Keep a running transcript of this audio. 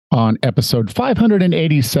On episode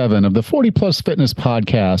 587 of the 40 Plus Fitness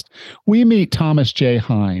Podcast, we meet Thomas J.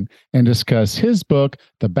 Hine and discuss his book,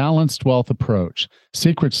 The Balanced Wealth Approach,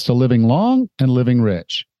 Secrets to Living Long and Living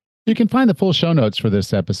Rich. You can find the full show notes for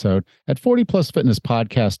this episode at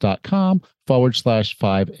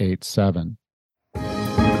 40plusfitnesspodcast.com/587.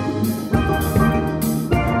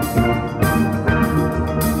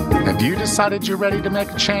 Have you decided you're ready to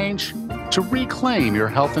make a change? To reclaim your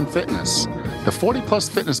health and fitness? The 40 Plus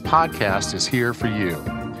Fitness Podcast is here for you.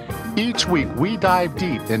 Each week, we dive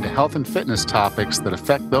deep into health and fitness topics that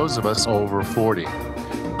affect those of us over 40.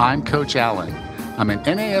 I'm Coach Allen. I'm an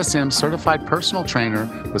NASM certified personal trainer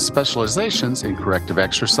with specializations in corrective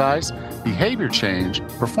exercise, behavior change,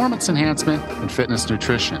 performance enhancement, and fitness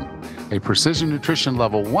nutrition. A Precision Nutrition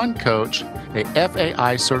Level 1 coach, a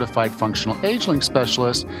FAI certified functional age-linked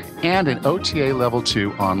specialist, and an OTA Level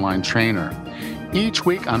 2 online trainer. Each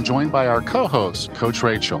week, I'm joined by our co-host, Coach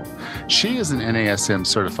Rachel. She is an NASM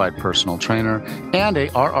certified personal trainer and a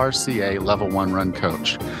RRCA Level 1 run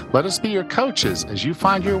coach. Let us be your coaches as you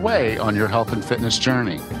find your way on your health and fitness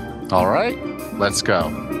journey. All right, let's go.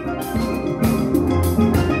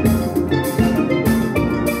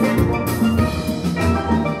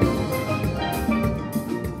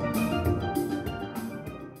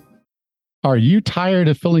 Are you tired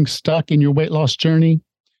of feeling stuck in your weight loss journey?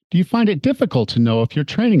 Do you find it difficult to know if you're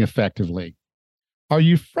training effectively? Are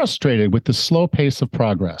you frustrated with the slow pace of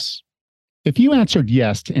progress? If you answered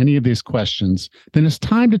yes to any of these questions, then it's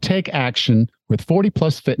time to take action with 40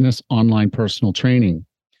 Plus Fitness online personal training.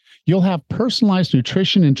 You'll have personalized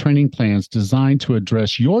nutrition and training plans designed to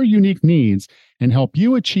address your unique needs and help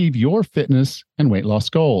you achieve your fitness and weight loss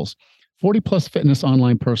goals. 40 Plus Fitness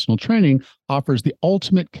online personal training offers the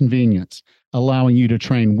ultimate convenience, allowing you to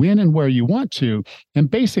train when and where you want to,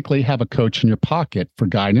 and basically have a coach in your pocket for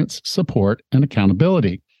guidance, support, and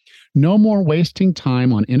accountability. No more wasting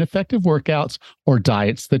time on ineffective workouts or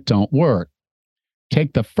diets that don't work.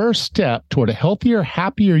 Take the first step toward a healthier,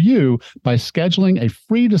 happier you by scheduling a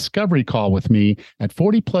free discovery call with me at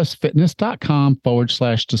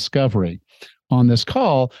 40plusfitness.com/discovery. On this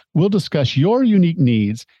call, we'll discuss your unique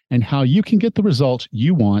needs and how you can get the results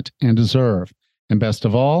you want and deserve. And best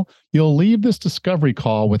of all, you'll leave this discovery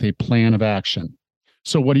call with a plan of action.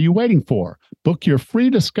 So what are you waiting for? Book your free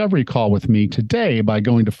discovery call with me today by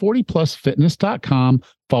going to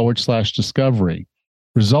 40plusfitness.com/discovery.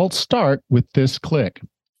 Results start with this click,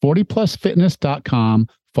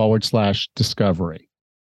 40plusfitness.com/discovery.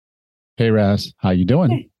 Hey, Raz, how you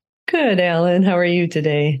doing? Good, Alan. How are you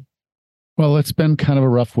today? Well, it's been kind of a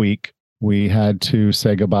rough week. We had to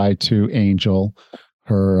say goodbye to Angel.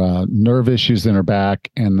 Her nerve issues in her back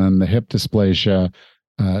and then the hip dysplasia,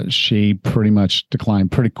 she pretty much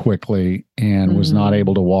declined pretty quickly and was not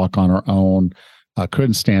able to walk on her own,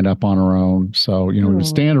 couldn't stand up on her own. So, we would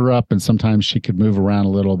stand her up and sometimes she could move around a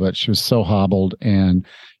little, but she was so hobbled and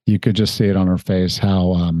you could just see it on her face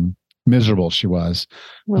how miserable she was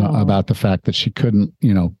about the fact that she couldn't,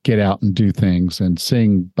 get out and do things, and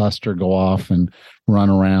seeing Buster go off and run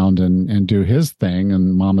around and do his thing.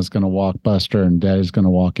 And Mama's going to walk Buster and Daddy's going to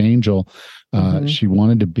walk Angel. She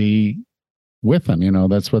wanted to be with him.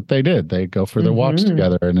 That's what they did. They go for their walks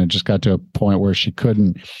together. And it just got to a point where she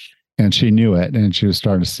couldn't, and she knew it. And she was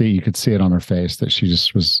starting to see, you could see it on her face that she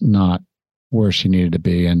just was not where she needed to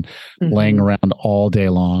be, and laying around all day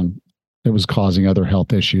long. It was causing other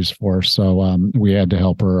health issues for her. So we had to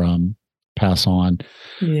help her pass on.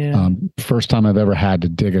 Yeah. First time I've ever had to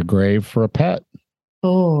dig a grave for a pet.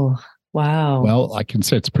 Oh, wow. Well, I can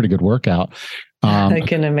say it's a pretty good workout. I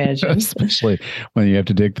can imagine. Especially when you have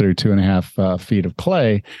to dig through 2.5 feet of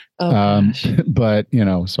clay. But,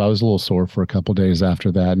 so I was a little sore for a couple of days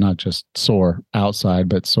after that, not just sore outside,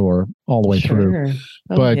 but sore all the way through.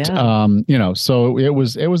 But, so it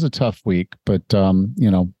was a tough week, but,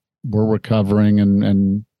 we're recovering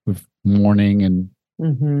and with mourning and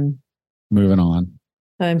moving on.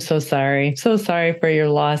 I'm so sorry. So sorry for your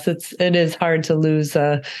loss. It is hard to lose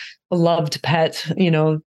a loved pet.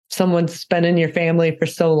 Someone's been in your family for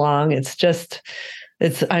so long. I'm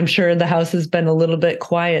sure the house has been a little bit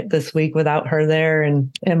quiet this week without her there,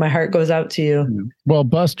 and my heart goes out to you. Well,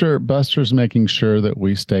 Buster's making sure that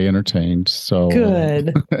we stay entertained. So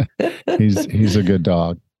good. He's a good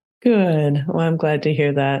dog. Good. Well, I'm glad to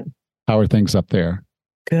hear that. How are things up there?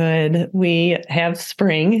 Good. We have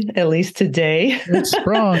spring, at least today. It's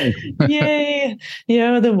sprung. Yay.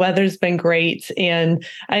 The weather's been great. And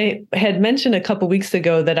I had mentioned a couple weeks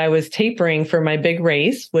ago that I was tapering for my big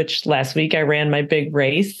race, which last week I ran my big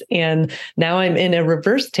race. And now I'm in a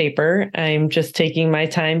reverse taper. I'm just taking my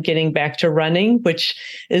time getting back to running, which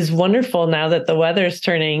is wonderful now that the weather's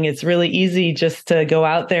turning. It's really easy just to go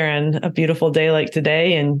out there on a beautiful day like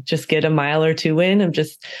today and just get a mile or two in. I'm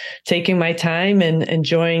just taking my time and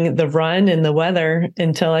enjoying the run and the weather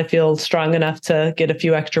until I feel strong enough to get a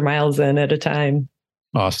few extra miles in at a time.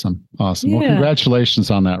 Awesome. Yeah. Well,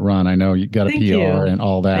 congratulations on that run. I know you got a PR and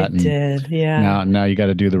all that. I did. Yeah. Now you got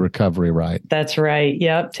to do the recovery right. That's right.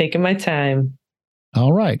 Yep. Taking my time.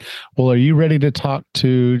 All right. Well, are you ready to talk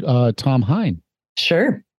to Tom Hine?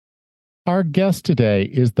 Sure. Our guest today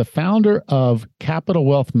is the founder of Capital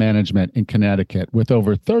Wealth Management in Connecticut with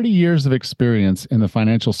over 30 years of experience in the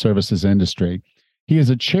financial services industry. He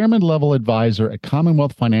is a chairman-level advisor at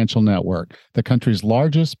Commonwealth Financial Network, the country's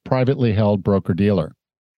largest privately held broker-dealer.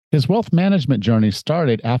 His wealth management journey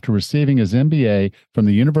started after receiving his MBA from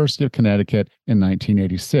the University of Connecticut in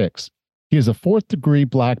 1986. He is a fourth-degree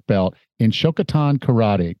black belt in Shotokan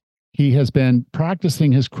Karate. He has been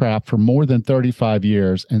practicing his craft for more than 35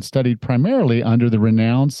 years and studied primarily under the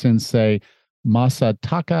renowned sensei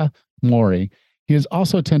Masataka Mori. He has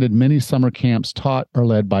also attended many summer camps taught or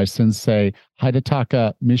led by Sensei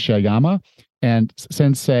Hidetaka Mishiyama and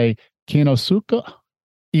Sensei Kinosuke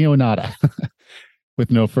Ionada.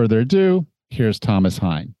 With no further ado, here's Thomas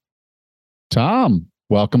Hine. Tom,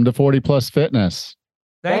 welcome to 40 Plus Fitness.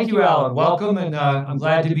 Thank you, Alan. Welcome, and I'm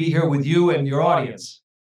glad to be here with you and your audience.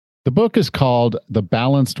 The book is called The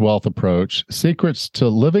Balanced Wealth Approach, Secrets to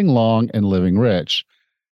Living Long and Living Rich.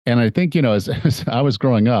 And I think, as I was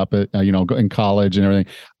growing up, in college and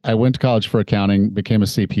everything, I went to college for accounting, became a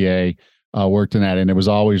CPA, worked in that. And it was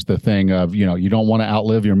always the thing of, you don't want to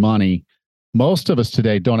outlive your money. Most of us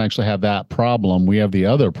today don't actually have that problem. We have the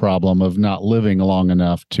other problem of not living long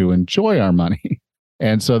enough to enjoy our money.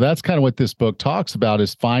 And so that's kind of what this book talks about,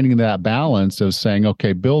 is finding that balance of saying,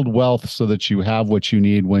 okay, build wealth so that you have what you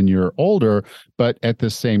need when you're older, but at the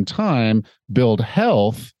same time, build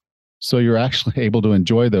health so you're actually able to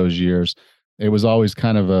enjoy those years. It was always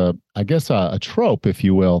kind of a trope, if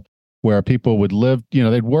you will, where people would live,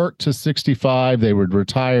 they'd work to 65, they would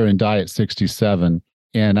retire and die at 67.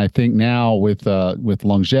 And I think now with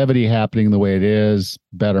longevity happening the way it is,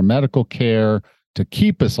 better medical care to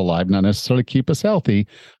keep us alive, not necessarily keep us healthy,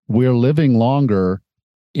 we're living longer.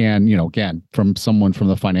 And, again, from someone from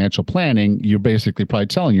the financial planning, you're basically probably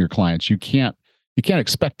telling your clients, you can't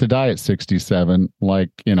expect to die at 67 like,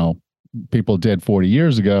 people did 40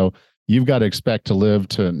 years ago. You've got to expect to live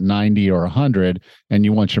to 90 or 100, and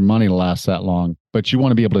you want your money to last that long, but you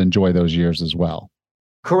want to be able to enjoy those years as well.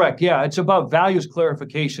 Correct. Yeah, it's about values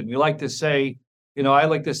clarification. I like to say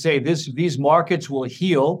these markets will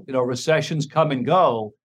heal, recessions come and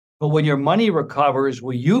go, but when your money recovers,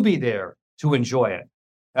 will you be there to enjoy it?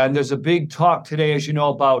 And there's a big talk today, as you know,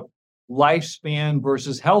 about lifespan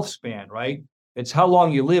versus health span, right? It's how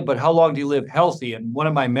long you live, but how long do you live healthy? And one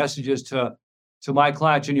of my messages to my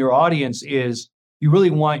clients and your audience is you really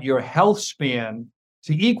want your health span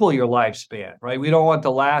to equal your lifespan, right? We don't want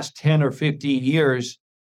the last 10 or 15 years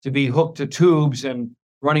to be hooked to tubes and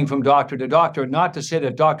running from doctor to doctor. Not to say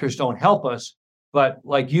that doctors don't help us, but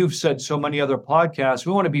like you've said so many other podcasts,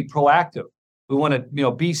 we want to be proactive. We want to,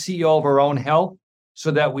 be CEO of our own health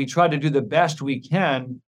so that we try to do the best we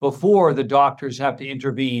can before the doctors have to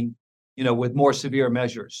intervene, with more severe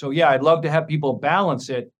measures. So yeah, I'd love to have people balance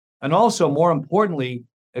it. And also, more importantly,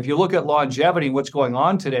 if you look at longevity, what's going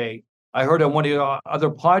on today, I heard on one of your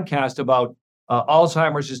other podcasts about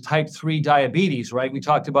Alzheimer's is type 3 diabetes, right? We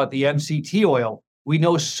talked about the MCT oil. We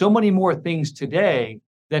know so many more things today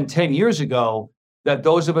than 10 years ago that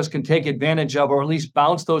those of us can take advantage of, or at least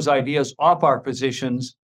bounce those ideas off our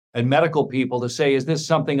physicians and medical people to say, is this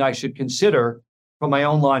something I should consider for my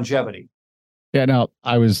own longevity? Yeah, no,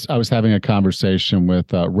 I was having a conversation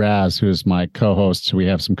with Raz, who is my co-host. So we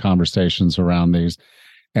have some conversations around these.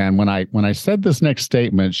 And when I said this next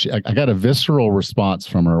statement, I got a visceral response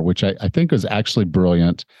from her, which I think was actually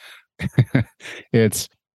brilliant. It's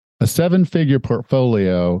a 7-figure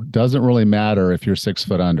portfolio doesn't really matter if you're 6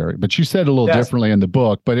 foot under. But you said it a little differently in the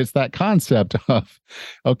book, but it's that concept of,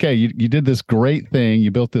 okay, you did this great thing.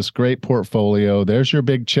 You built this great portfolio. There's your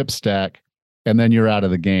big chip stack, and then you're out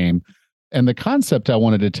of the game. And the concept I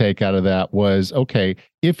wanted to take out of that was, okay,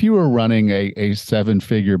 if you were running a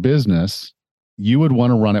 7-figure business, you would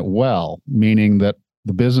want to run it well, meaning that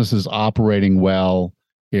the business is operating well.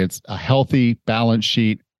 It's a healthy balance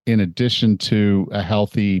sheet. in addition to a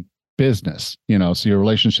healthy business, so your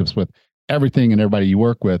relationships with everything and everybody you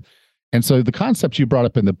work with. And so the concept you brought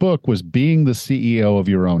up in the book was being the CEO of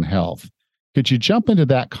your own health. Could you jump into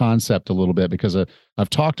that concept a little bit? Because I've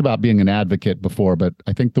talked about being an advocate before, but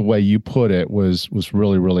I think the way you put it was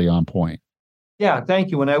really, really on point. Yeah,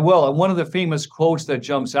 thank you. And I will. And one of the famous quotes that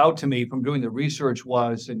jumps out to me from doing the research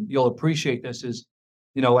was, and you'll appreciate this, is,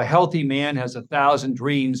 a healthy man has 1,000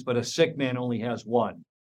 dreams, but a sick man only has one,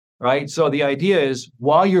 right? So the idea is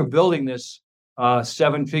while you're building this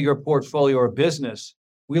 7-figure portfolio or business,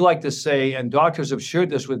 we like to say, and doctors have shared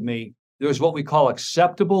this with me, there's what we call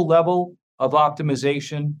acceptable level of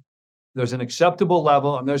optimization. There's an acceptable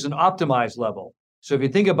level and there's an optimized level. So if you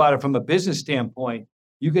think about it from a business standpoint,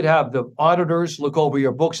 you could have the auditors look over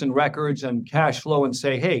your books and records and cash flow and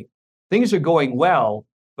say, hey, things are going well,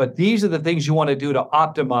 but these are the things you want to do to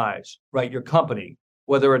optimize, right, your company,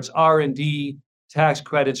 whether it's R&D, tax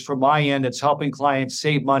credits. From my end, it's helping clients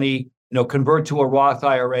save money, convert to a Roth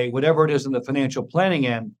IRA, whatever it is in the financial planning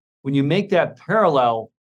end. When you make that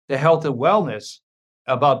parallel to health and wellness,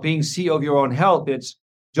 about being CEO of your own health, it's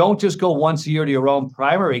don't just go once a year to your own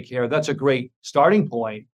primary care. That's a great starting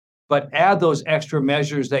point, but add those extra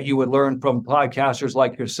measures that you would learn from podcasters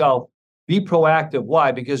like yourself. Be proactive.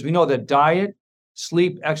 Why? Because we know that diet,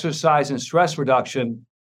 sleep, exercise, and stress reduction,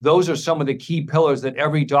 those are some of the key pillars that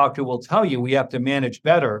every doctor will tell you we have to manage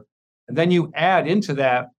better. And then you add into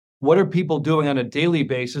that, what are people doing on a daily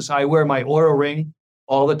basis? I wear my Oura Ring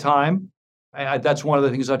all the time. That's one of the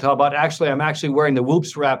things I talk about. Actually, I'm actually wearing the Whoop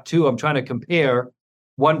strap too. I'm trying to compare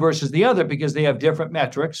one versus the other because they have different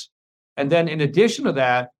metrics. And then in addition to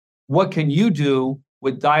that, what can you do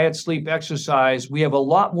with diet, sleep, exercise? We have a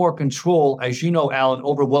lot more control, as you know, Alan,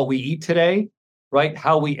 over what we eat today, right?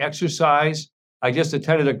 How we exercise. I just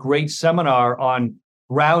attended a great seminar on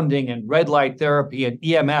grounding and red light therapy and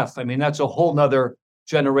EMF. I mean, that's a whole nother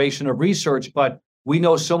generation of research, but we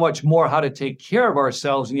know so much more how to take care of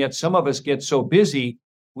ourselves, and yet some of us get so busy,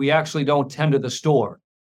 we actually don't tend to the store.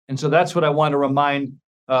 And so that's what I want to remind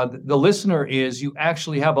the listener is you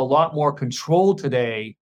actually have a lot more control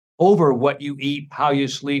today over what you eat, how you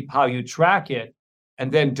sleep, how you track it,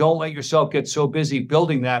 and then don't let yourself get so busy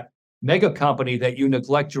building that mega company that you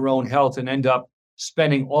neglect your own health and end up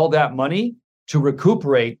spending all that money to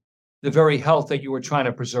recuperate the very health that you were trying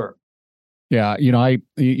to preserve. Yeah,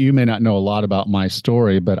 you may not know a lot about my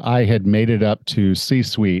story, but I had made it up to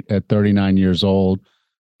C-suite at 39 years old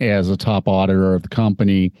as a top auditor of the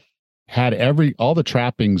company, had all the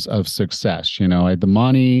trappings of success. I had the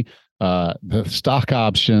money, the stock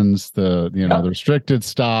options, the restricted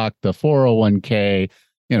stock, the 401k,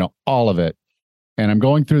 all of it. And I'm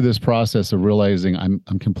going through this process of realizing I'm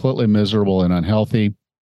completely miserable and unhealthy.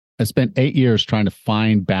 I spent 8 years trying to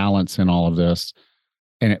find balance in all of this.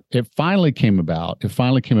 And it finally came about. It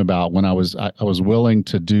finally came about when I was willing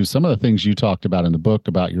to do some of the things you talked about in the book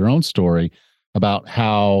about your own story, about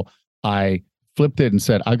how I flipped it and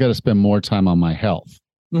said, I've got to spend more time on my health.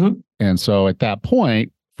 Mm-hmm. And so at that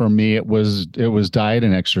point, for me, it was diet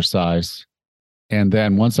and exercise. And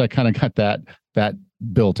then once I kind of got that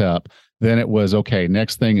built up, then it was, okay,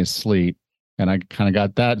 next thing is sleep. And I kind of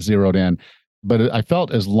got that zeroed in. But I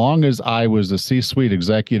felt as long as I was a C-suite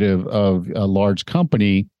executive of a large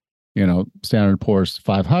company, Standard & Poor's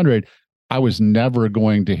 500, I was never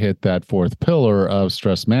going to hit that fourth pillar of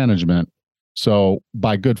stress management. So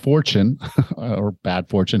by good fortune or bad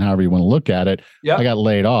fortune, however you want to look at it, I got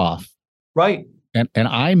laid off. Right. And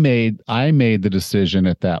I made the decision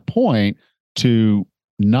at that point to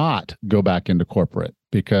not go back into corporate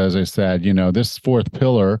because I said, this fourth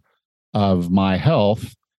pillar of my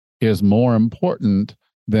health is more important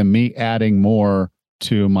than me adding more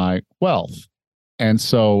to my wealth. And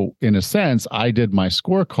so in a sense, I did my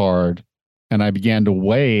scorecard and I began to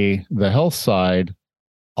weigh the health side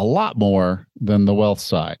a lot more than the wealth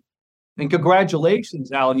side. And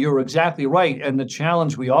congratulations, Alan. You're exactly right. And the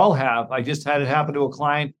challenge we all have, I just had it happen to a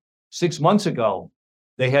client 6 months ago.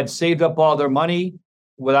 They had saved up all their money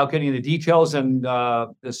without getting the details, and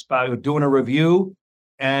the spouse doing a review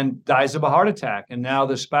and dies of a heart attack. And now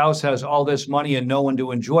the spouse has all this money and no one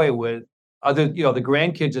to enjoy it with. The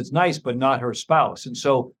grandkids, it's nice, but not her spouse. And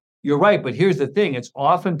so you're right. But here's the thing. It's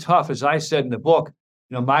often tough, as I said in the book,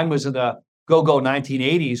 mine was in the go-go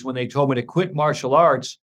 1980s when they told me to quit martial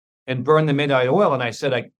arts and burn the midnight oil. And I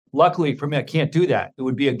said, luckily for me, I can't do that. It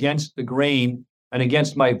would be against the grain and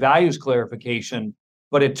against my values clarification.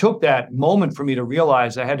 But it took that moment for me to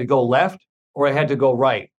realize I had to go left or I had to go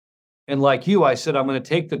right. And like you, I said, I'm going to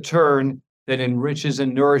take the turn that enriches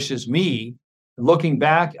and nourishes me. Looking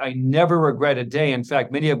back, I never regret a day. In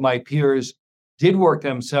fact, many of my peers did work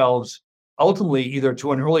themselves ultimately either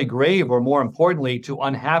to an early grave or more importantly to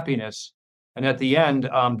unhappiness. And at the end,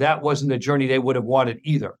 that wasn't the journey they would have wanted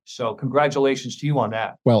either. So congratulations to you on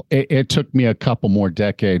that. Well, it took me a couple more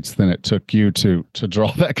decades than it took you to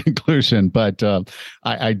draw that conclusion, but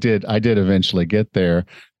I did eventually get there.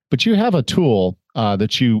 But you have a tool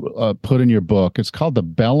that you put in your book. It's called the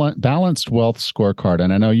Balanced Wealth Scorecard,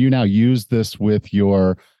 and I know you now use this with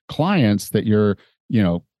your clients that you're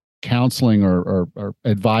counseling or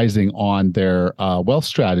advising on their wealth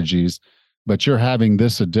strategies. But you're having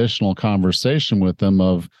this additional conversation with them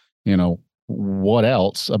of, what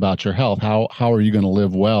else about your health? How are you going to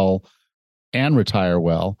live well and retire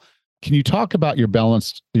well? Can you talk about your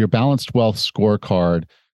balanced wealth scorecard?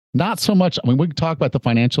 Not so much. I mean, we can talk about the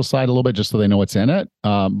financial side a little bit just so they know what's in it.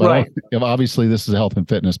 But Right. Obviously, this is a health and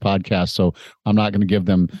fitness podcast, so I'm not going to give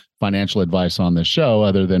them financial advice on this show,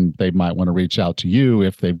 other than they might want to reach out to you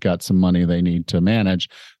if they've got some money they need to manage.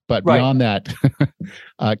 But Right. beyond that,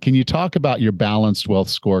 can you talk about your balanced wealth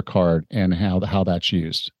scorecard and how that's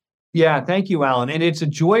used? Yeah, thank you, Alan. And it's a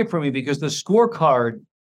joy for me because the scorecard,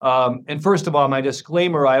 and first of all, my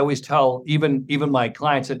disclaimer, I always tell even my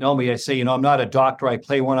clients that know me, I say, I'm not a doctor. I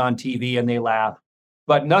play one on TV and they laugh.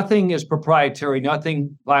 But nothing is proprietary.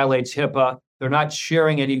 Nothing violates HIPAA. They're not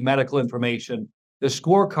sharing any medical information. The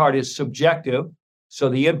scorecard is subjective. So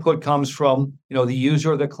the input comes from, the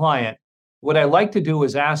user or the client. What I like to do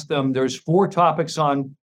is ask them, there's 4 topics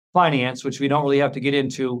on finance, which we don't really have to get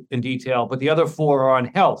into in detail, but the other 4 are on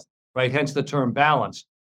health, right? Hence the term balance.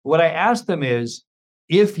 What I ask them is,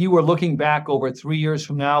 if you were looking back over 3 years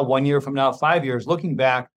from now, 1 year from now, 5 years, looking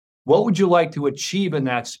back, what would you like to achieve in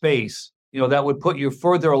that space? That would put you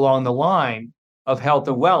further along the line of health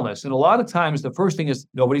and wellness. And a lot of times the first thing is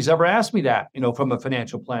nobody's ever asked me that, from a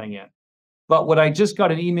financial planning end. But what I just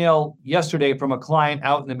got an email yesterday from a client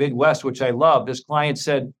out in the Midwest, which I love. This client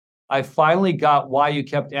said, I finally got why you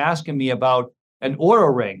kept asking me about an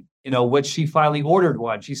Oura ring, which she finally ordered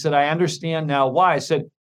one. She said, I understand now why. I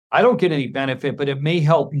said, I don't get any benefit, but it may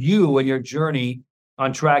help you in your journey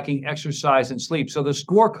on tracking exercise and sleep. So the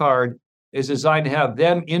scorecard is designed to have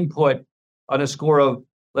them input on a score of,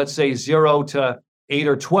 let's say, 0 to 8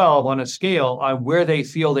 or 12 on a scale on where they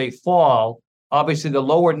feel they fall. Obviously, the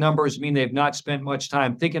lower numbers mean they've not spent much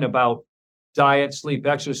time thinking about diet, sleep,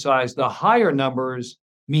 exercise. The higher numbers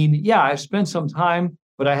mean, yeah, I've spent some time,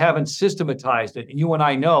 but I haven't systematized it. And you and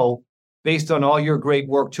I know, based on all your great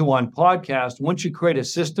work too on podcast, once you create a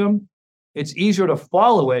system, it's easier to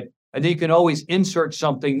follow it, and then you can always insert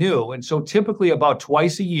something new. And so typically about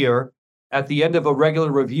twice a year, at the end of a regular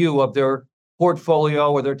review of their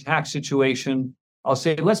portfolio or their tax situation, I'll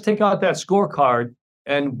say, let's take out that scorecard.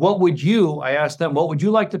 And I asked them, what would you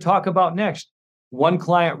like to talk about next? One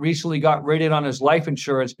client recently got rated on his life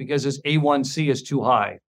insurance because his A1C is too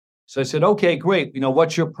high. So I said, okay, great.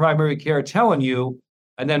 What's your primary care telling you?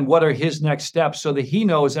 And then what are his next steps so that he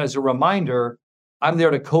knows, as a reminder, I'm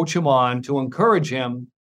there to coach him on, to encourage him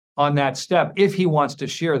on that step if he wants to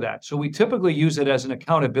share that. So we typically use it as an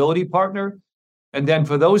accountability partner. And then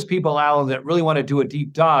for those people, Alan, that really want to do a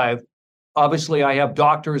deep dive, obviously I have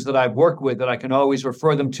doctors that I've worked with that I can always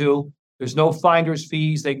refer them to. There's no finder's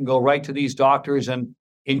fees. They can go right to these doctors and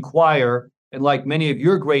inquire. And like many of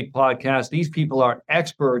your great podcasts, these people are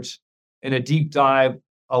experts in a deep dive,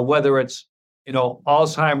 whether it's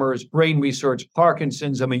Alzheimer's, brain research,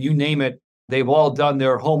 Parkinson's, you name it. They've all done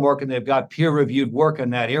their homework and they've got peer-reviewed work in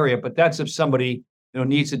that area. But that's if somebody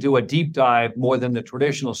needs to do a deep dive more than the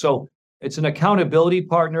traditional. So it's an accountability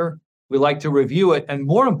partner. We like to review it. And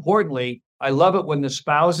more importantly, I love it when the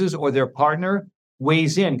spouses or their partner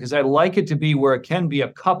weighs in, because I like it to be where it can be a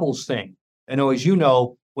couples thing. And as you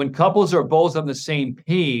know, when couples are both on the same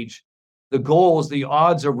page, the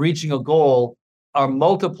odds of reaching a goal are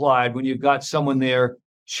multiplied when you've got someone there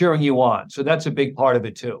cheering you on. So that's a big part of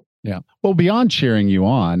it too. Yeah. Well, beyond cheering you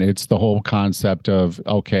on, it's the whole concept of,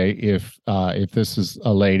 okay, if this is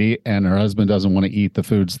a lady and her husband doesn't want to eat the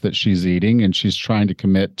foods that she's eating and she's trying to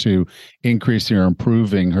commit to increasing or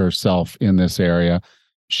improving herself in this area,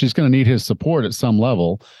 she's going to need his support at some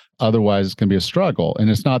level. Otherwise, it's going to be a struggle.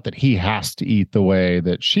 And it's not that he has to eat the way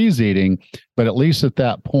that she's eating, but at least at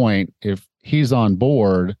that point, if he's on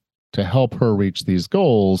board to help her reach these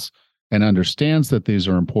goals and understands that these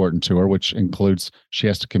are important to her, which includes she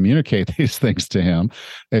has to communicate these things to him.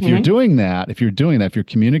 If you're doing that, if you're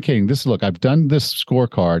communicating this, look, I've done this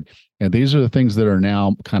scorecard, and these are the things that are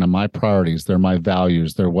now kind of my priorities. They're my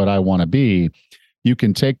values. They're what I want to be. You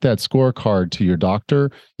can take that scorecard to your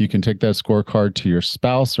doctor. You can take that scorecard to your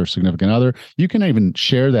spouse or significant other. You can even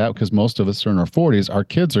share that, because most of us are in our 40s. Our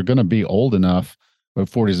kids are going to be old enough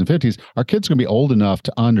 40s and 50s, our kids are going to be old enough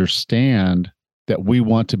to understand that we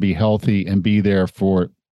want to be healthy and be there for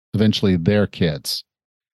eventually their kids.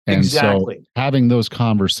 And exactly. So having those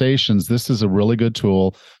conversations, this is a really good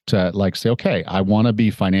tool to like say, okay, I want to be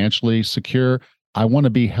financially secure. I want to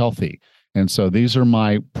be healthy. And so these are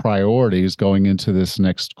my priorities going into this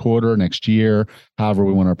next quarter, next year, however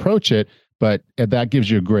we want to approach it. But that gives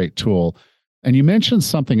you a great tool. And you mentioned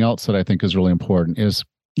something else that I think is really important is,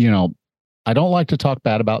 I don't like to talk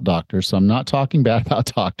bad about doctors. So I'm not talking bad about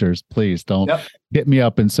doctors. Please don't hit me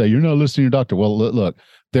up and say, you're not listening to your doctor. Well, look,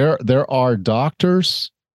 there are doctors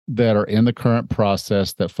that are in the current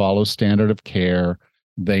process that follow standard of care.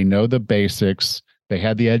 They know the basics. They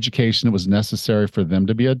had the education that was necessary for them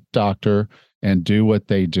to be a doctor and do what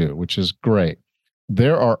they do, which is great.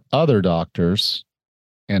 There are other doctors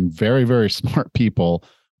and very, very smart people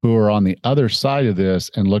who are on the other side of this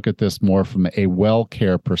and look at this more from a well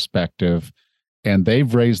care perspective. And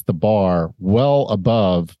they've raised the bar well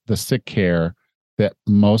above the sick care that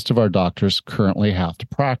most of our doctors currently have to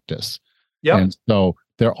practice. Yep. And so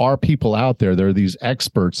there are people out there, there are these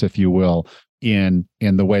experts, if you will, in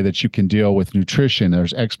the way that you can deal with nutrition.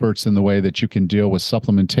 There's experts in the way that you can deal with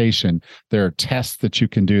supplementation. There are tests that you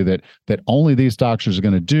can do that only these doctors are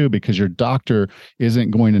going to do, because your doctor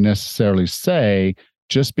isn't going to necessarily say,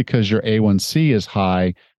 just because your A1C is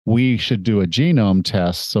high, we should do a genome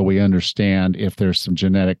test so we understand if there's some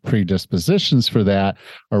genetic predispositions for that,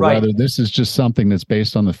 or whether this is just something that's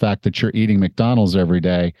based on the fact that you're eating McDonald's every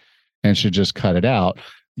day and should just cut it out.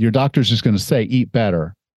 Your doctor's just going to say, eat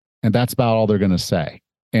better. And that's about all they're going to say.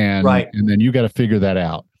 And then you got to figure that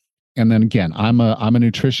out. And then again, I'm a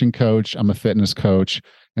nutrition coach. I'm a fitness coach.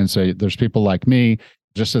 And so there's people like me,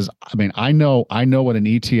 I know what an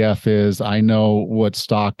ETF is. I know what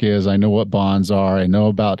stock is. I know what bonds are. I know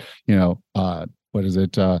about,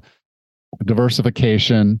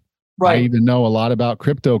 diversification. I even know a lot about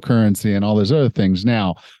cryptocurrency and all those other things.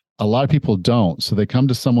 Now, a lot of people don't. So they come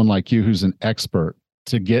to someone like you who's an expert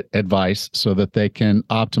to get advice so that they can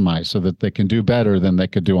optimize, so that they can do better than they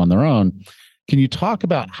could do on their own. Can you talk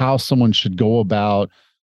about how someone should go about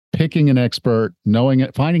picking an expert, knowing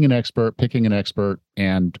it, finding an expert, picking an expert,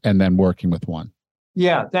 and then working with one?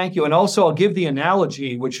 Yeah, thank you. And also I'll give the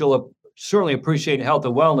analogy, which you'll certainly appreciate in health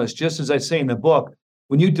and wellness, just as I say in the book.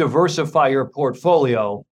 When you diversify your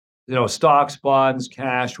portfolio, stocks, bonds,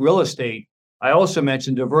 cash, real estate, I also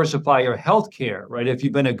mentioned diversify your healthcare, right? If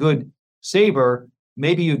you've been a good saver,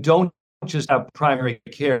 maybe you don't just have primary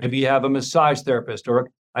care. Maybe you have a massage therapist, or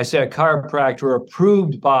I say a chiropractor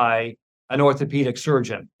approved by an orthopedic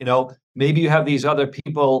surgeon. Maybe you have these other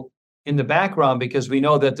people in the background, because we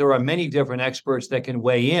know that there are many different experts that can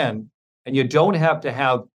weigh in, and you don't have to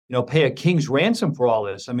have, pay a king's ransom for all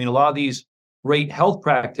this. I mean, a lot of these great health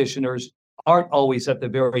practitioners aren't always at the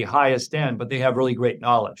very highest end, but they have really great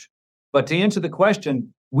knowledge. But to answer the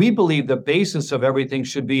question, we believe the basis of everything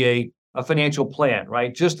should be a financial plan,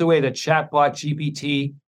 right? Just the way that chatbot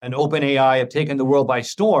GPT and OpenAI have taken the world by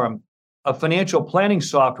storm, a financial planning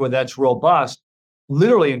software that's robust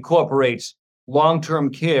literally incorporates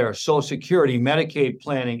long-term care, Social Security, Medicaid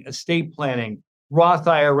planning, estate planning, Roth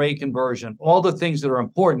IRA conversion, all the things that are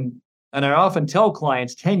important. And I often tell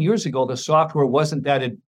clients 10 years ago, the software wasn't that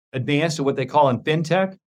advanced to what they call in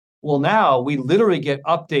fintech. Well, now we literally get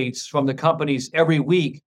updates from the companies every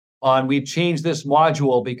week on, we've changed this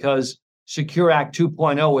module because Secure Act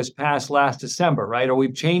 2.0 was passed last December, right? Or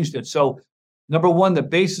we've changed it. So number one, the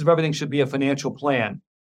basis of everything should be a financial plan.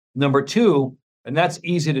 Number two, and that's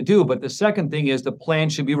easy to do, but the second thing is the plan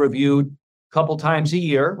should be reviewed a couple times a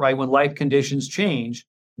year, right? When life conditions change.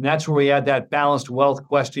 And that's where we add that balanced wealth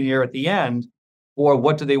questionnaire at the end, or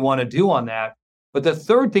what do they want to do on that? But the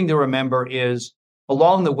third thing to remember is,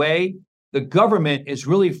 along the way, the government is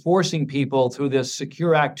really forcing people through this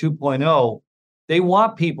Secure Act 2.0. They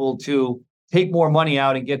want people to take more money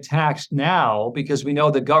out and get taxed now, because we know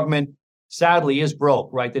the government sadly is broke,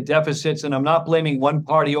 right? The deficits, and I'm not blaming one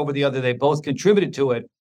party over the other. They both contributed to it.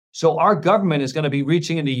 So our government is going to be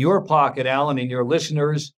reaching into your pocket, Alan, and your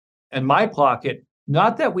listeners, and my pocket.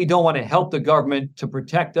 Not that we don't want to help the government to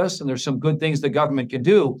protect us, and there's some good things the government can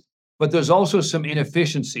do, but there's also some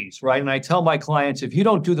inefficiencies, right? And I tell my clients, if you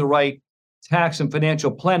don't do the right tax and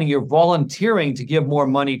financial planning, you're volunteering to give more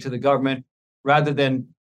money to the government rather than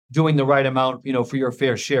doing the right amount, for your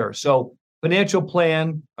fair share. So financial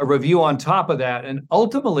plan, a review on top of that. And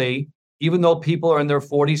ultimately, even though people are in their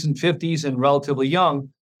 40s and 50s and relatively young,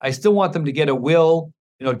 I still want them to get a will,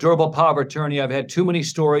 durable power of attorney. I've had too many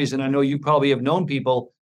stories, and I know you probably have known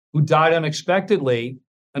people who died unexpectedly,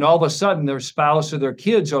 and all of a sudden their spouse or their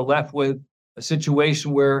kids are left with a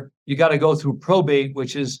situation where, you got to go through probate,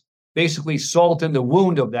 which is basically salt in the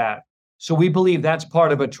wound of that. So we believe that's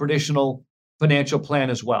part of a traditional financial plan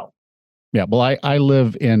as well. Yeah, well, I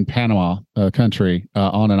live in Panama country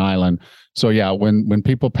on an island, so yeah, when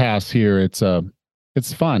people pass here, it's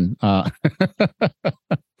fun.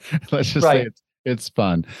 Let's just say Right. it's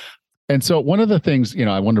fun. And so one of the things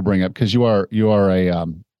I wanted to bring up, because you are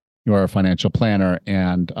a financial planner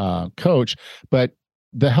and coach, but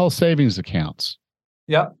the health savings accounts.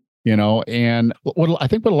 Yep. And what I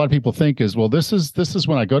think what a lot of people think is, well, this is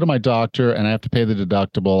when I go to my doctor and I have to pay the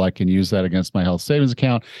deductible, I can use that against my health savings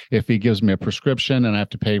account. If he gives me a prescription and I have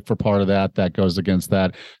to pay for part of that, that goes against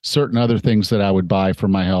that. Certain other things that I would buy for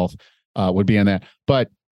my health would be in that.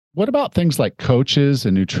 But what about things like coaches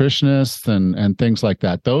and nutritionists and things like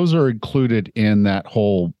that? Those are included in that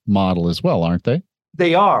whole model as well, aren't they?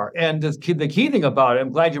 They are. And the key thing about it,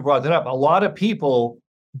 I'm glad you brought that up. A lot of people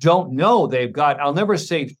don't know they've got, I'll never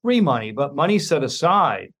say free money, but money set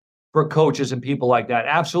aside for coaches and people like that.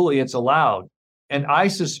 Absolutely, it's allowed. And I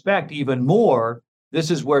suspect even more, this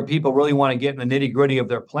is where people really want to get in the nitty gritty of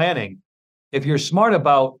their planning. If you're smart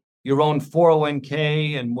about your own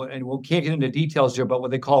 401k, and we can't get into details here, but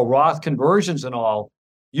what they call Roth conversions and all,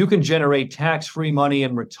 you can generate tax-free money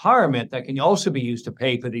in retirement that can also be used to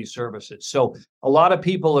pay for these services. So a lot of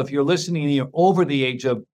people, if you're listening and you're over the age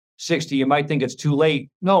of 60, you might think it's too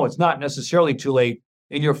late. No, it's not necessarily too late.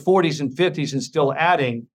 In your 40s and 50s and still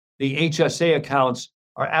adding, the HSA accounts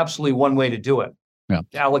are absolutely one way to do it. Yeah.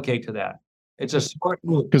 To allocate to that. It's a smart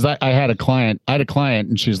move. Because I had a client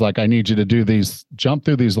and she's like, I need you to do jump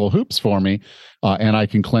through these little hoops for me, and I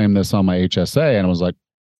can claim this on my HSA. And I was like,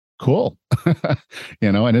 cool.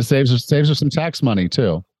 And it saves her some tax money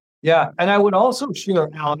too. Yeah. And I would also share,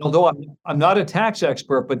 Alan, although I'm not a tax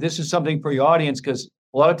expert, but this is something for your audience, because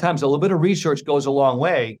a lot of times a little bit of research goes a long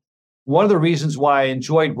way. One of the reasons why I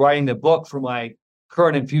enjoyed writing the book for my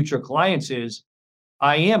current and future clients is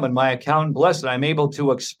I am, and my accountant blessed, I'm able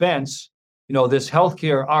to expense, this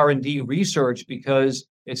healthcare R&D research, because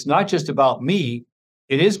it's not just about me.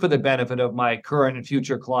 It is for the benefit of my current and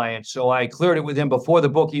future clients. So I cleared it with him before the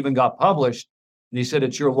book even got published. And he said,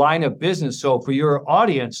 it's your line of business. So for your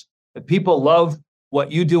audience, if people love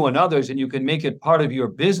what you do and others, and you can make it part of your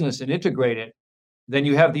business and integrate it, then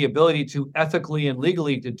you have the ability to ethically and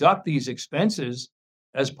legally deduct these expenses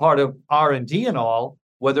as part of R&D and all,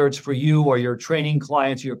 whether it's for you or your training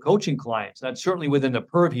clients or your coaching clients. That's certainly within the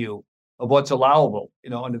purview of what's allowable,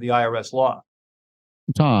 under the IRS law.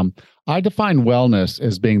 Tom, I define wellness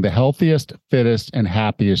as being the healthiest, fittest, and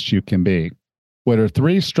happiest you can be. What are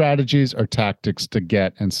 3 strategies or tactics to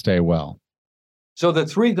get and stay well? So the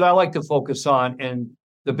 3 that I like to focus on, and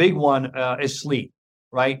the big one is sleep,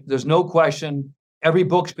 right? There's no question. Every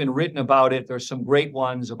book's been written about it. There's some great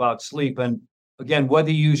ones about sleep. And again,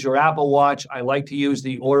 whether you use your Apple Watch, I like to use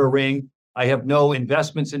the Oura Ring. I have no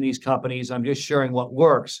investments in these companies. I'm just sharing what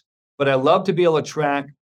works. But I love to be able to track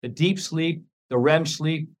the deep sleep, the REM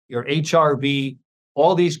sleep, your HRV,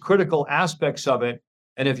 all these critical aspects of it.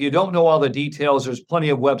 And if you don't know all the details, there's plenty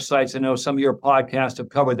of websites. I know some of your podcasts have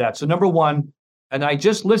covered that. So number 1, and I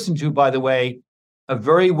just listened to, by the way, a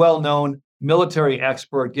very well-known military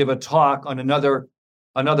expert give a talk on another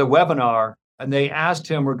webinar, and they asked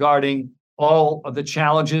him regarding all of the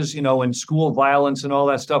challenges, in school violence and all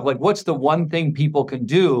that stuff. Like, what's the one thing people can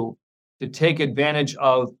do to take advantage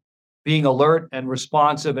of being alert and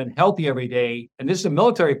responsive and healthy every day? And this is a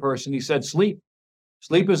military person. He said, sleep.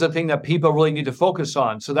 Sleep is the thing that people really need to focus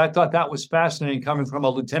on. So I thought that was fascinating coming from a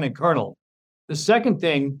lieutenant colonel. The second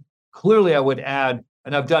thing, clearly I would add,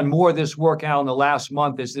 and I've done more of this work out in the last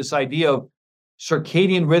month, is this idea of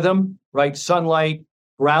circadian rhythm, right? Sunlight,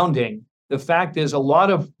 grounding. The fact is, a lot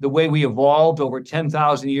of the way we evolved over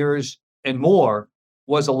 10,000 years and more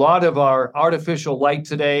was a lot of our artificial light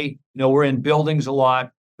today. We're in buildings a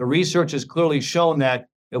lot. The research has clearly shown that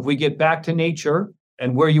if we get back to nature,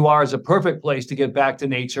 and where you are is a perfect place to get back to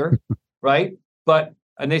nature, right?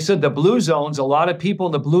 And they said the blue zones, a lot of people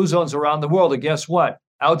in the blue zones around the world, and guess what?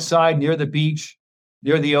 Outside, near the beach,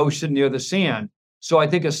 near the ocean, near the sand. So I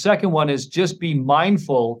think a second one is just be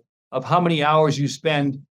mindful of how many hours you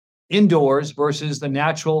spend indoors versus the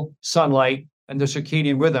natural sunlight and the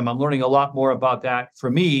circadian rhythm. I'm learning a lot more about that for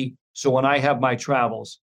me. So when I have my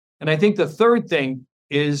travels. And I think the third thing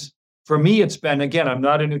is, for me, it's been, again, I'm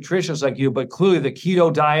not a nutritionist like you, but clearly the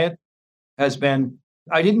keto diet has been,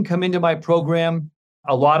 I didn't come into my program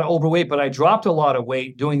a lot of overweight, but I dropped a lot of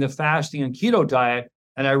weight doing the fasting and keto diet.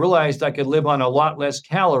 And I realized I could live on a lot less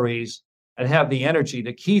calories and have the energy.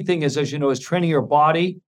 The key thing is, as you know, is training your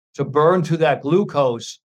body to burn through that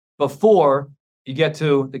glucose before you get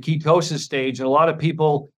to the ketosis stage. And a lot of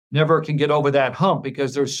people never can get over that hump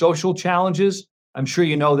because there's social challenges. I'm sure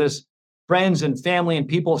you know this. Friends and family and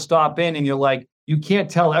people stop in and you're like, you can't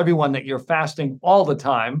tell everyone that you're fasting all the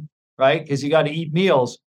time, right? Because you got to eat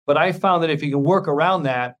meals. But I found that if you can work around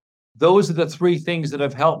that, those are the three things that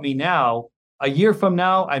have helped me now. A year from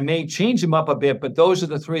now, I may change them up a bit, but those are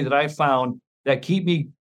the three that I found that keep me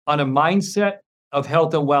on a mindset of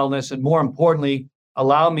health and wellness, and more importantly,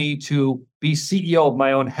 allow me to be CEO of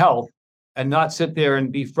my own health and not sit there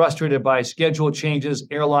and be frustrated by schedule changes,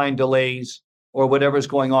 airline delays, or whatever's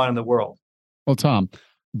going on in the world. Well, Tom,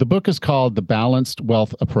 the book is called The Balanced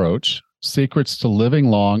Wealth Approach: Secrets to Living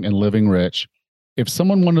Long and Living Rich. If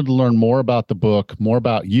someone wanted to learn more about the book, more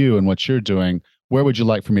about you and what you're doing, where would you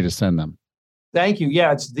like for me to send them? Thank you.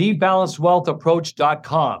 Yeah, it's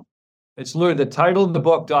thebalancedwealthapproach.com. It's literally the title of the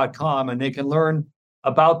book.com, and they can learn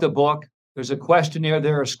about the book. There's a questionnaire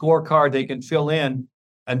there, a scorecard they can fill in,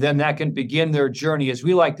 and then that can begin their journey. As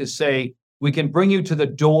we like to say, we can bring you to the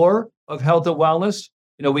door of health and wellness.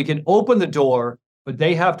 We can open the door, but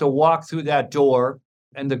they have to walk through that door.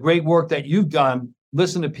 And the great work that you've done,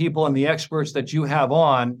 listen to people and the experts that you have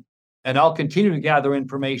on, and I'll continue to gather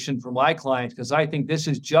information from my clients because I think this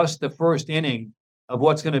is just the first inning of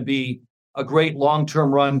what's going to be a great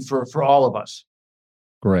long-term run for all of us.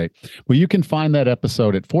 Great. Well, you can find that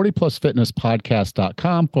episode at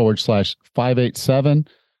 40plusfitnesspodcast.com/587.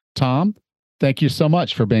 Tom, thank you so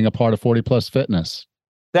much for being a part of 40 Plus Fitness.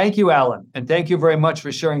 Thank you, Alan. And thank you very much for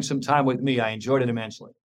sharing some time with me. I enjoyed it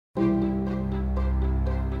immensely.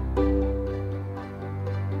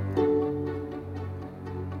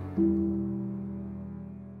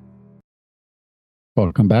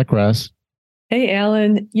 Welcome back, Russ. Hey,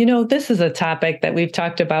 Alan, this is a topic that we've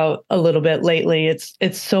talked about a little bit lately.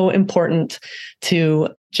 It's so important to,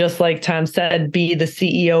 just like Tom said, be the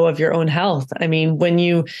CEO of your own health. I mean, when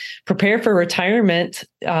you prepare for retirement,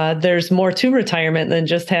 there's more to retirement than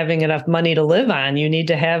just having enough money to live on. You need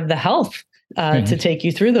to have the health to take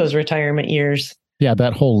you through those retirement years. Yeah,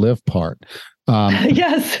 that whole live part.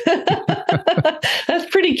 Yes, that's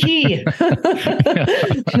pretty key.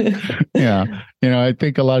 Yeah. I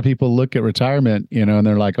think a lot of people look at retirement, and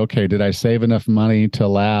they're like, okay, did I save enough money to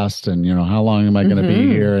last? And, how long am I going to be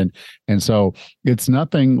here? And so it's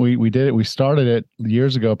nothing. We did it. We started it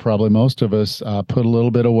years ago. Probably most of us put a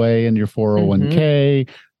little bit away in your 401k,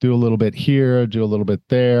 do a little bit here, do a little bit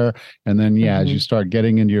there. And then, as you start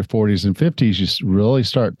getting into your 40s and 50s, you really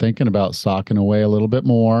start thinking about socking away a little bit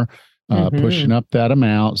more. Pushing up that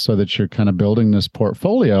amount so that you're kind of building this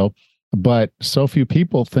portfolio. But so few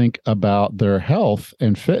people think about their health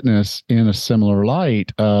and fitness in a similar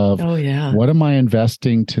light of, what am I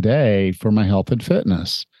investing today for my health and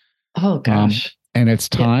fitness? Oh, gosh. And it's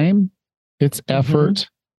time, it's effort,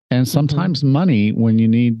 and sometimes money when you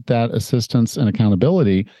need that assistance and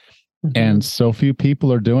accountability. And so few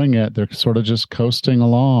people are doing it. They're sort of just coasting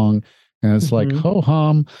along. And it's like,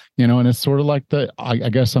 ho-hum, and it's sort of like I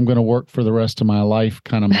guess I'm going to work for the rest of my life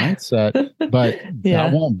kind of mindset. But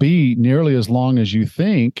that won't be nearly as long as you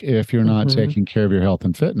think if you're not taking care of your health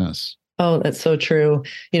and fitness. Oh, that's so true.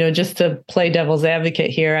 Just to play devil's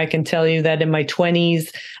advocate here, I can tell you that in my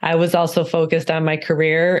 20s, I was also focused on my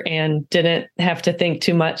career and didn't have to think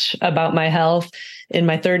too much about my health. In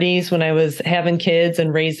my 30s, when I was having kids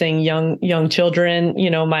and raising young children,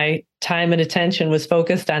 my time and attention was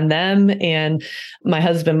focused on them, and my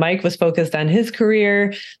husband, Mike, was focused on his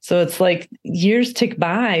career. So it's like years tick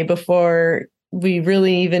by before we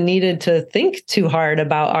really even needed to think too hard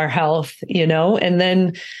about our health, and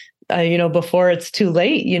then, before it's too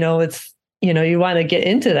late, it's, you want to get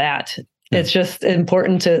into that. It's just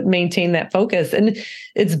important to maintain that focus. And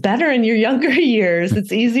it's better in your younger years.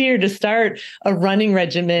 It's easier to start a running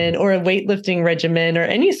regimen or a weightlifting regimen or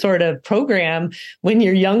any sort of program when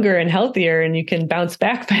you're younger and healthier, and you can bounce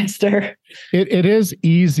back faster. It is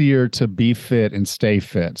easier to be fit and stay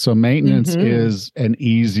fit. So maintenance is an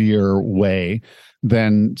easier way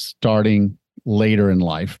than starting later in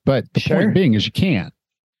life. But the point being is you can't.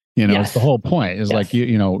 It's the whole point is like,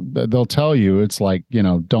 they'll tell you, it's like,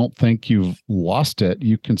 don't think you've lost it.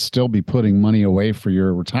 You can still be putting money away for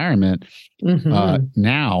your retirement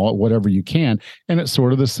now, whatever you can. And it's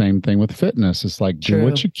sort of the same thing with fitness. It's like, do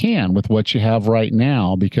what you can with what you have right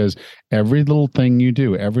now, because every little thing you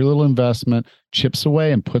do, every little investment chips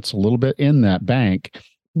away and puts a little bit in that bank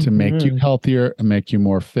to make you healthier and make you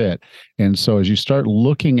more fit. And so as you start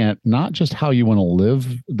looking at not just how you want to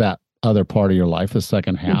live that other part of your life, the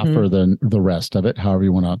second half or the rest of it, however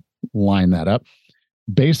you want to line that up.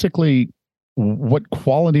 Basically, what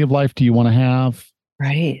quality of life do you want to have?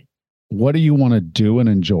 Right. What do you want to do and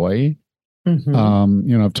enjoy?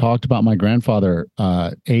 I've talked about my grandfather,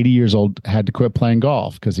 80 years old, had to quit playing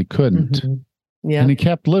golf because he couldn't. Yeah. And he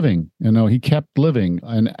kept living, he kept living,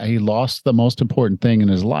 and he lost the most important thing in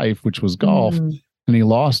his life, which was golf. And he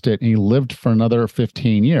lost it, and he lived for another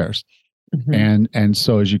 15 years. And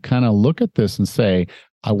so as you kind of look at this and say,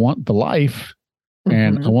 I want the life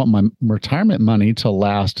and I want my retirement money to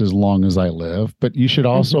last as long as I live, but you should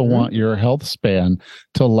also want your health span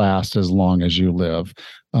to last as long as you live.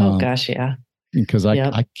 Oh gosh, yeah. Because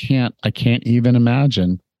I can't even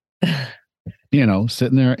imagine,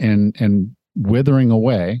 sitting there and withering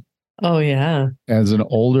away. Oh yeah. As an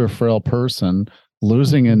older, frail person,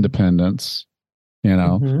 losing independence,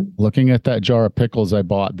 looking at that jar of pickles I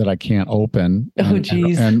bought that I can't open. Oh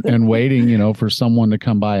geez. And waiting, for someone to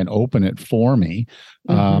come by and open it for me.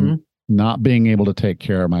 Not being able to take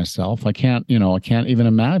care of myself. I can't even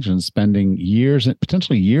imagine spending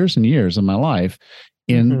potentially years and years of my life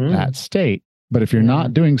in that state. But if you're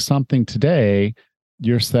not doing something today,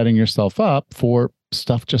 you're setting yourself up for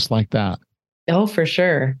stuff just like that. Oh, for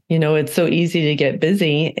sure. It's so easy to get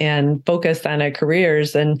busy and focused on our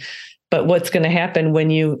careers, but what's going to happen when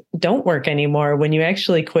you don't work anymore, when you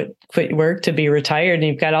actually quit work to be retired and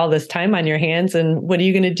you've got all this time on your hands, and what are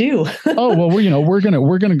you going to do? Oh, well, we're going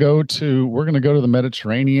to go to the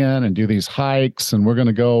Mediterranean and do these hikes, and we're going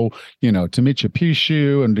to go, to Machu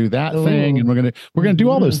Picchu and do that thing. And we're going to do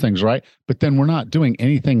all those things. Right. But then we're not doing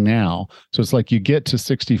anything now. So it's like you get to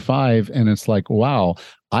 65 and it's like, wow,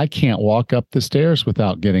 I can't walk up the stairs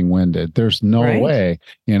without getting winded. There's no way,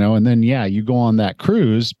 and then, you go on that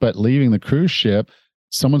cruise, but leaving the cruise ship,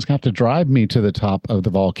 someone's got to drive me to the top of the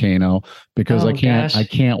volcano because I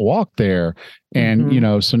can't walk there.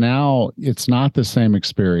 And, so now it's not the same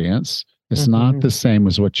experience. It's not the same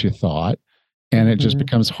as what you thought. And it just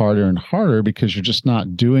becomes harder and harder because you're just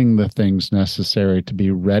not doing the things necessary to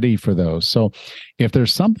be ready for those. So if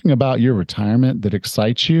there's something about your retirement that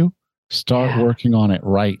excites you, start working on it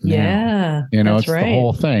right now. Yeah, it's the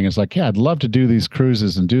whole thing. It's like, I'd love to do these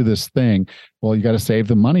cruises and do this thing. Well, you got to save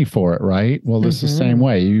the money for it, right? Well, this is the same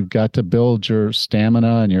way. You've got to build your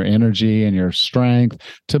stamina and your energy and your strength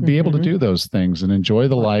to be able to do those things and enjoy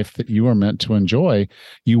the life that you are meant to enjoy.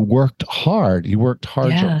 You worked hard. You worked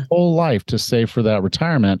hard your whole life to save for that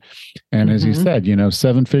retirement. And as you said,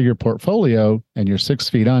 7-figure portfolio and you're 6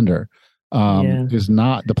 feet under is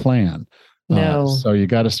not the plan. No. So you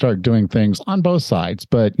got to start doing things on both sides.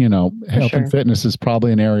 But, health and fitness is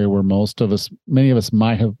probably an area where many of us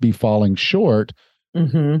might be falling short.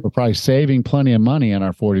 We're probably saving plenty of money in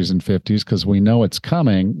our 40s and 50s because we know it's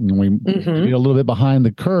coming and we be a little bit behind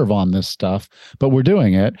the curve on this stuff, but we're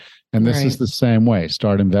doing it. And this is the same way.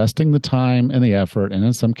 Start investing the time and the effort, and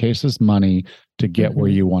in some cases, money to get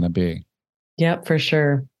where you want to be. Yep, for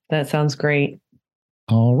sure. That sounds great.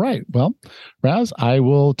 All right. Well, Raz, I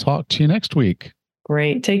will talk to you next week.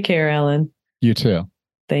 Great. Take care, Alan. You too.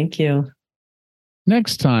 Thank you.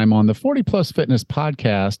 Next time on the 40 Plus Fitness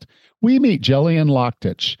podcast, we meet Jillian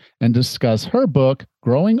Lochtich and discuss her book,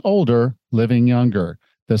 Growing Older, Living Younger,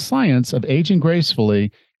 The Science of Aging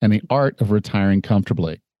Gracefully and the Art of Retiring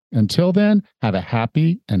Comfortably. Until then, have a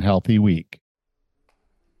happy and healthy week.